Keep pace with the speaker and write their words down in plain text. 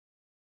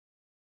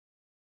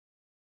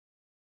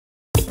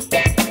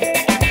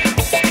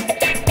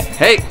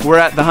Hey, we're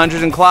at the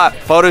 100 and Clot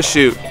photo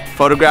shoot,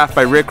 photographed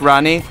by Rick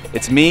Rodney.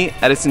 It's me,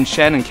 Edison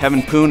Chen, and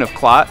Kevin Poon of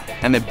Clot,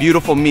 and the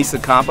beautiful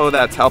Misa Campo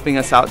that's helping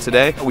us out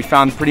today. We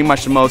found pretty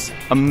much the most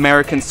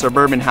American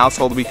suburban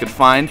household we could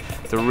find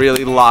to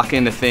really lock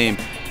in the theme.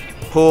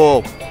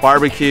 Pool,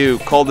 barbecue,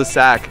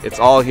 cul-de-sac, it's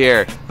all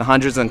here. The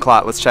 100 and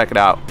Clot, let's check it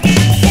out.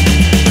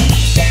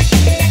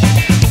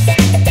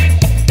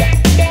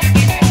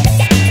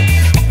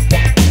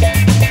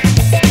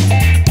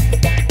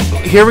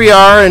 Here we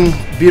are in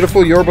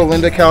beautiful Yorba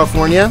Linda,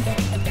 California,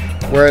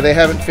 where they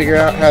haven't figured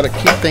out how to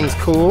keep things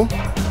cool.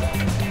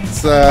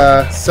 It's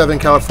Southern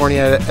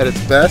California at its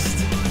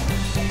best.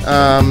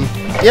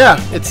 Yeah,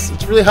 it's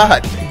really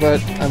hot, but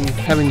I'm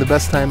having the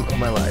best time of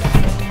my life.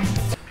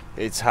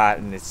 It's hot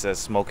and it's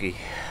smoky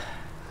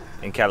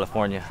in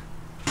California.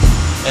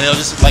 And you'll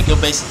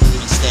basically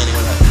be standing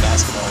where that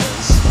basketball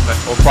is. Okay.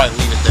 We'll probably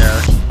leave it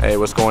there. Hey,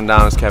 what's going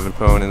down? It's Kevin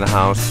Poon in the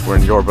house. We're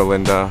in Yorba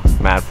Linda,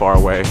 mad far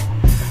away.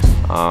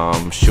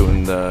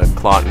 Shooting the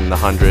Clot in the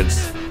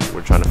 100s.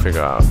 We're trying to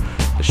figure out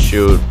the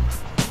shoot.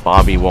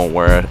 Bobby won't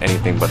wear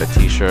anything but a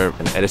t-shirt,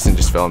 and Edison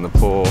just fell in the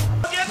pool.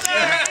 Get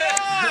there!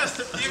 Yes!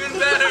 Even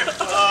better!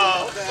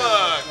 Oh,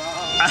 fuck!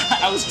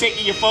 I was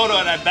taking your photo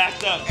and I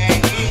backed up.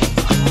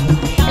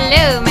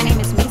 Hello, my name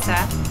is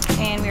Misa,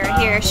 and we are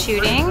here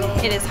shooting.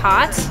 It is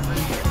hot,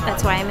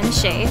 that's why I'm in the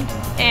shade,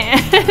 and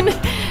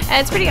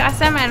it's pretty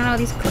awesome. I don't know,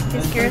 this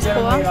gear is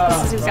cool.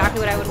 This is exactly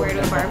what I would wear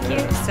to a barbecue.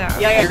 So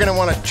You're gonna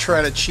want to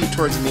try to cheat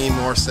towards me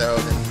more so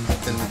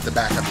than the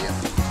back of you.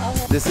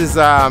 This is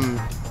the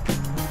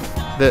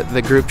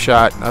group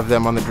shot of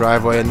them on the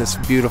driveway in this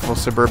beautiful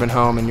suburban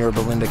home in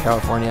Yorba Linda,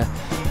 California,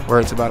 where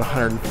it's about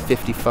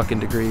 150 fucking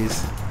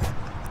degrees.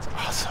 It's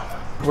awesome.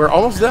 We're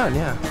almost done,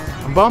 yeah.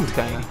 I'm bummed,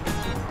 kinda.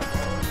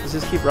 Let's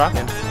just keep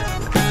rocking.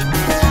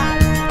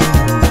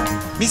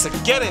 Misa,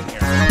 get in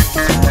here.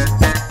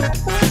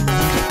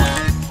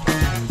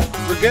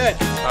 We're good.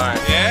 All right.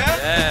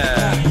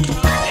 Yeah?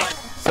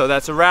 So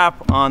that's a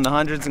wrap on the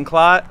 100s and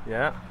Clot.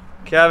 Yeah.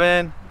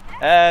 Kevin,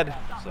 Ed,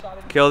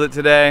 killed it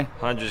today.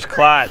 100s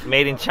Clot,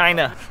 made in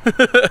China.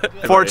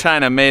 For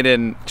China, made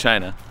in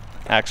China,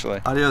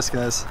 actually. Adios,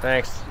 guys.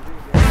 Thanks.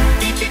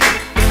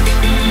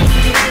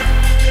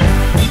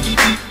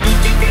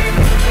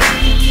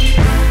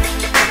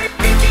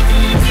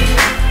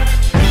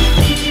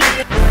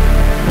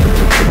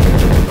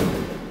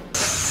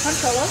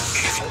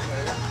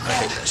 I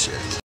hate that shit.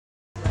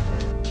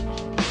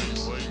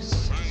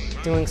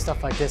 Doing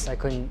stuff like this, I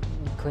couldn't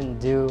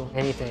do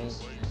anything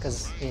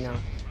because, you know,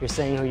 you're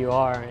saying who you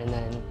are and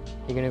then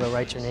you're gonna go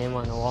write your name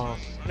on the wall.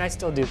 And I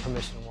still do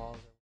permission.